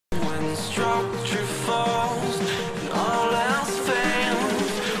structure falls and all else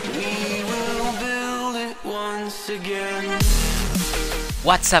fails, we will build it once again.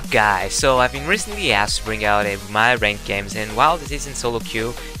 What's up guys, so I've been recently asked to bring out my ranked games, and while this isn't solo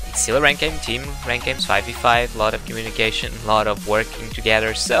queue, it's still a ranked game, team ranked games 5v5, a lot of communication, a lot of working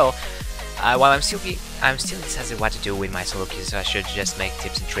together. So while I'm still indecisive what to do with my solo queue, so I should just make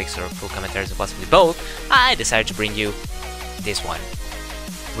tips and tricks or full commentaries or possibly both, I decided to bring you this one,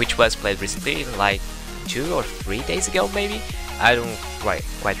 which was played recently, like 2 or 3 days ago maybe, I don't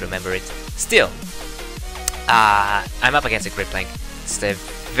quite remember it. Still, I'm up against a crit plank. It's a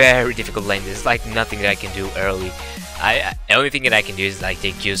very difficult lane. There's like nothing that I can do early. The only thing that I can do is like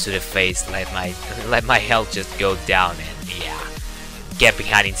take Qs to the face, let my health just go down, and yeah, get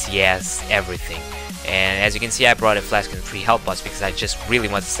behind in CS, everything. And as you can see, I brought a flask and 3 health pots because I just really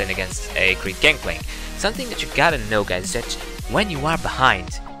want to stand against a crit gangplank. Something that you gotta know, guys, is that when you are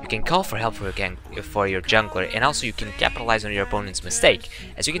behind, you can call for help for your jungler, and also you can capitalize on your opponent's mistake.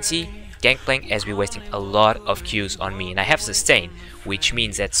 As you can see, Gangplank has been wasting a lot of Qs on me, and I have sustain, which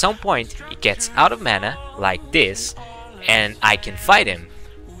means at some point he gets out of mana like this, and I can fight him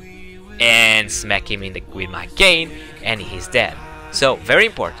and smack him with my cane, and he's dead. So very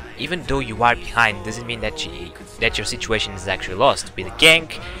important, even though you are behind doesn't mean that your situation is actually lost. With a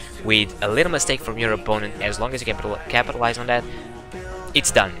gank, with a little mistake from your opponent, as long as you can capitalize on that, it's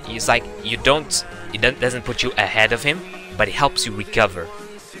done. It's like it doesn't put you ahead of him, but it helps you recover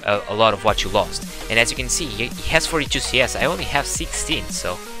a lot of what you lost. And as you can see, he has 42 CS, I only have 16,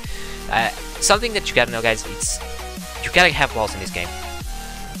 so something that you gotta know, guys, it's you gotta have walls in this game.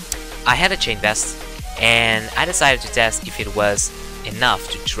 I had a chain vest, and I decided to test if it was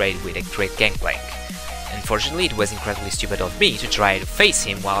enough to trade with a great gangplank. Unfortunately, it was incredibly stupid of me to try to face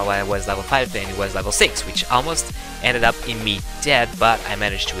him while I was level 5 and he was level 6, which almost ended up in me dead, but I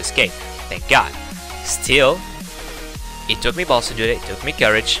managed to escape, thank God. Still, it took me balls to do it, it took me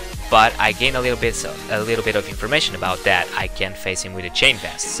courage, but I gained a little bit of information about that. I can face him with a chain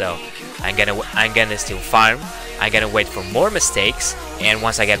vest, so I'm gonna still farm. I'm gonna wait for more mistakes, and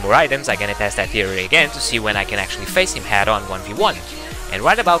once I get more items, I'm gonna test that theory again to see when I can actually face him head on 1v1. And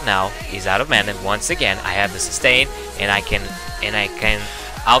right about now, he's out of mana. Once again, I have the sustain, and I can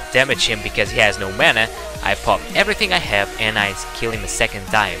out damage him because he has no mana. I pop everything I have, and I kill him a second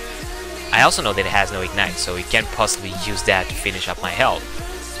time. I also know that it has no ignite, so you can't possibly use that to finish up my health.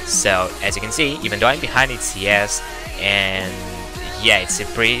 So, as you can see, even though I'm behind in CS, and yeah, it's a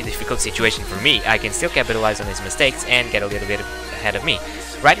pretty difficult situation for me, I can still capitalize on his mistakes and get a little bit ahead of me.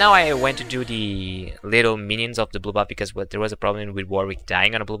 Right now I went to do the little minions of the blue buff because there was a problem with Warwick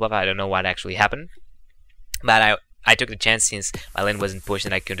dying on a blue buff. I don't know what actually happened, but I took the chance since my lane wasn't pushed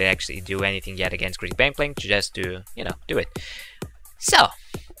and I couldn't actually do anything yet against Greek Gangplank to just to, you know, do it. So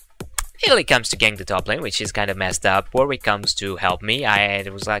Italy comes to gank the top lane, which is kind of messed up. Warwick comes to help me.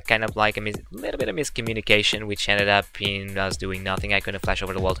 It was like kind of like a little bit of miscommunication, which ended up in us doing nothing. I couldn't flash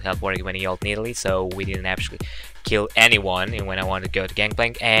over the wall to help Warwick when he ulted Italy, so we didn't actually kill anyone when I wanted to go to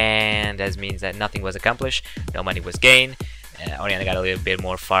Gangplank, and that means that nothing was accomplished, no money was gained. Oriana got a little bit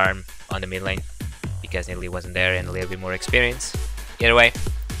more farm on the mid lane because Italy wasn't there, and a little bit more experience. Either way,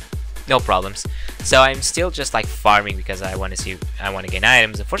 no problems. So I'm still just like farming because I want to gain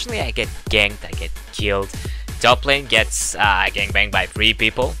items. Unfortunately, I get ganked, I get killed. Top lane gets gangbanged by 3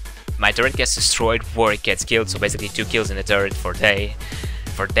 people. My turret gets destroyed, Warwick gets killed, so basically 2 kills in the turret for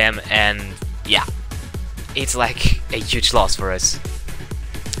them, and yeah, it's like a huge loss for us.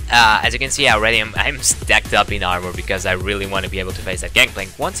 As you can see already, I'm stacked up in armor because I really want to be able to face that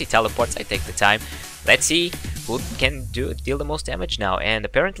gangplank. Once he teleports, I take the time. Let's see who can deal the most damage now, and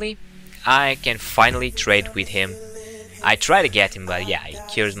apparently I can finally trade with him. I try to get him, but yeah, he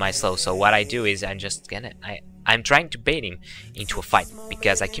cures my slow. So what I do is I'm trying to bait him into a fight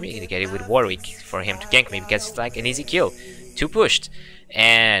because I communicated with Warwick for him to gank me because it's like an easy kill, 2 pushed,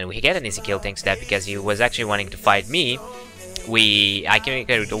 and we get an easy kill thanks to that because he was actually wanting to fight me. I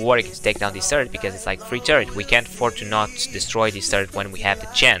communicated with Warwick to take down this turret because it's like free turret. We can't afford to not destroy this turret when we have the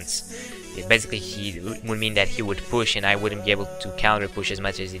chance. Basically, he would mean that he would push and I wouldn't be able to counter push as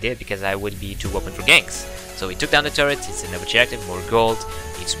much as he did because I would be too open for ganks. So he took down the turret, it's an objective, more gold,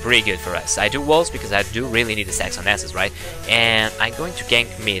 it's pretty good for us. I do walls because I do really need the stacks on Nasus, right? And I'm going to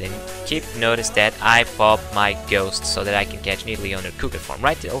gank mid, and keep notice that I pop my ghost so that I can catch Nidalee on her cougar form.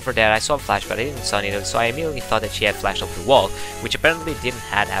 Right over there I saw a flash, but I didn't saw Nidalee, so I immediately thought that she had flashed off the wall, which apparently didn't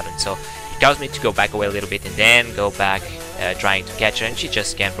happen. So it caused me to go back away a little bit and then go back trying to catch her, and she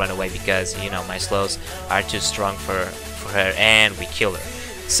just can't run away because, you know, my slows are too strong for her, and we kill her.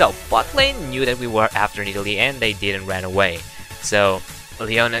 So bot lane knew that we were after Nidalee and they didn't run away. So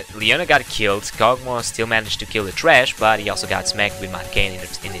Leona got killed. Kog'Maw still managed to kill the trash, but he also got smacked with my cane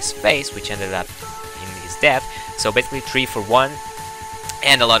in his face, which ended up in his death. So basically 3 for 1,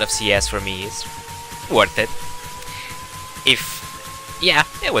 and a lot of CS for me is worth it. Yeah,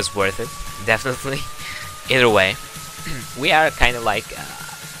 it was worth it, definitely. Either way, we are kind of like,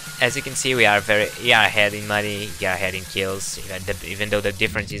 as you can see, we are ahead in money, we are ahead in kills, even though the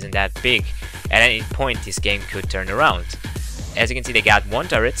difference isn't that big. At any point, this game could turn around. As you can see, they got 1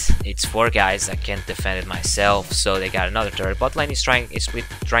 turret. It's 4 guys. I can't defend it myself, so they got another turret. Bot lane is trying to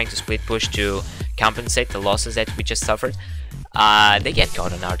split push to compensate the losses that we just suffered. They get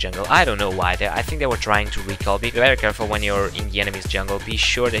caught on our jungle. I don't know why. I think they were trying to recall. Be very careful when you're in the enemy's jungle. Be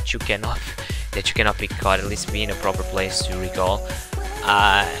sure that you cannot be caught. At least be in a proper place to recall.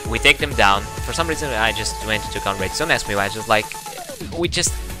 We take them down. For some reason, I just went to took on raids. Don't ask me why. I just like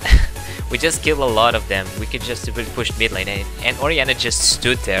we just killed a lot of them. We could just push mid lane, and Orianna just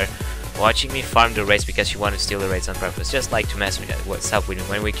stood there watching me farm the raids because she wanted to steal the raids on purpose, just like to mess with what's up with me,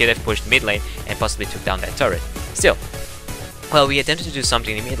 when we could have pushed mid lane and possibly took down that turret. Still, well, we attempted to do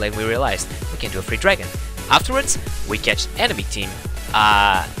something in mid lane. We realized we can do a free dragon. Afterwards, we catch enemy team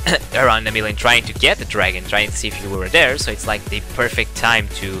around the mid lane trying to get the dragon, trying to see if you were there. So it's like the perfect time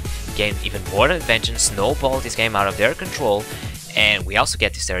to gain even more advantage and snowball this game out of their control. And we also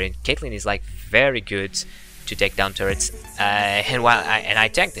get this turret. Caitlyn is like very good to take down turrets, and I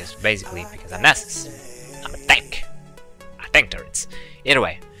tank this basically because I'm Nasus. I'm a tank. I tank turrets. Either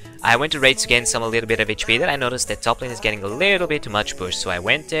way, I went to raids to gain a little bit of HP. Then I noticed that top lane is getting a little bit too much push, so I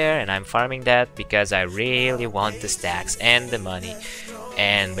went there and I'm farming that because I really want the stacks and the money.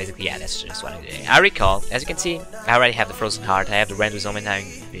 And basically, yeah, that's just what I did. I recall, as you can see, I already have the Frozen Heart, I have the Random Zone,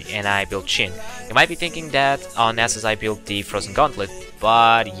 and I built Shin. You might be thinking that on Nasus I built the Frozen Gauntlet,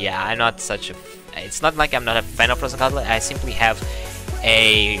 but yeah, I'm not such a... It's not like I'm not a fan of Frozen Gauntlet, I simply have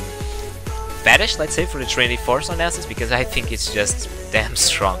a fetish, let's say, for the Trinity Force on Nasus, because I think it's just damn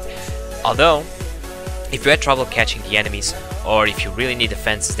strong. Although, if you had trouble catching the enemies, or if you really need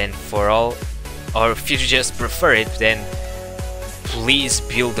defenses, then or if you just prefer it, then please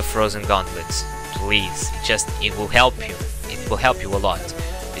build the Frozen Gauntlets. Please. It will help you. It will help you a lot.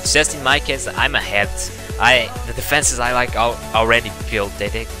 It's just in my case, I'm ahead. The defenses I like already built.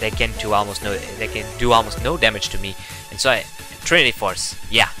 They can do almost no damage to me. And so Trinity Force.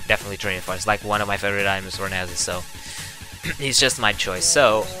 Yeah, definitely Trinity Force. Like one of my favorite items for Nasus, so it's just my choice.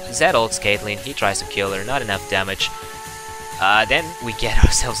 So Zed ults Caitlyn, he tries to kill her, not enough damage. Then we get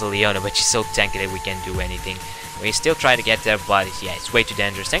ourselves a Leona, but she's so tanky that we can't do anything. We still try to get there, but yeah, it's way too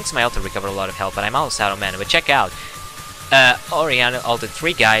dangerous. Thanks to my ult, I recovered a lot of health, but I'm almost out of mana. But check out, Orianna ulted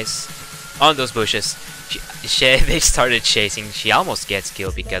 3 guys on those bushes. They started chasing. She almost gets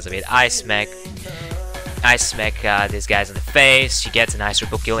killed because of it. I smack these guys in the face. She gets a nice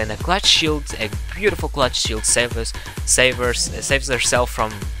triple kill and a clutch shield, a beautiful clutch shield saves herself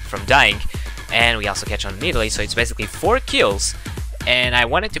from dying. And we also catch on immediately, so it's basically 4 kills. And I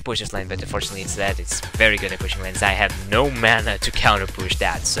wanted to push this lane, but unfortunately it's very good at pushing lanes. I have no mana to counter push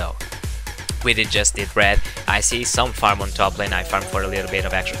that, so we just did red. I see some farm on top lane. I farm for a little bit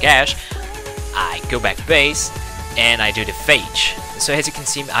of extra cash. I go back base and I do the phage. So as you can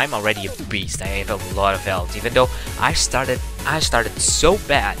see, I'm already a beast. I have a lot of health, even though I started so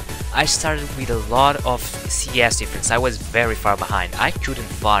bad. I started with a lot of CS difference. I was very far behind. I couldn't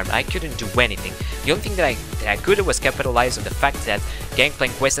farm. I couldn't do anything. The only thing that I could do was capitalize on the fact that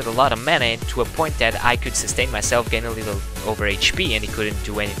Gangplank wasted a lot of mana to a point that I could sustain myself, gain a little over HP, and he couldn't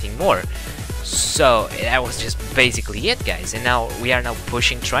do anything more. So that was just basically it, guys. And now we are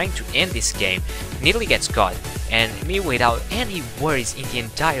pushing, trying to end this game. Nidalee gets caught, and me, without any worries in the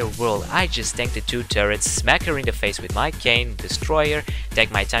entire world, I just tanked the 2 turrets, smack her in the face with my cane, destroy her,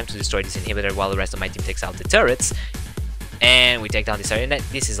 take my time to destroy this inhibitor while the rest of my team takes out the turrets. And we take down this area, and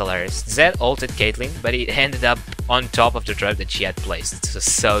this is hilarious. Zed ulted Caitlyn, but it ended up on top of the trap that she had placed.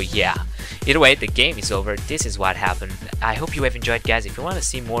 So yeah. Either way, the game is over. This is what happened. I hope you have enjoyed, guys. If you want to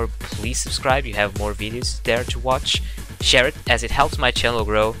see more, please subscribe. You have more videos there to watch. Share it, as it helps my channel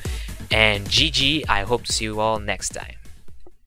grow. And GG, I hope to see you all next time.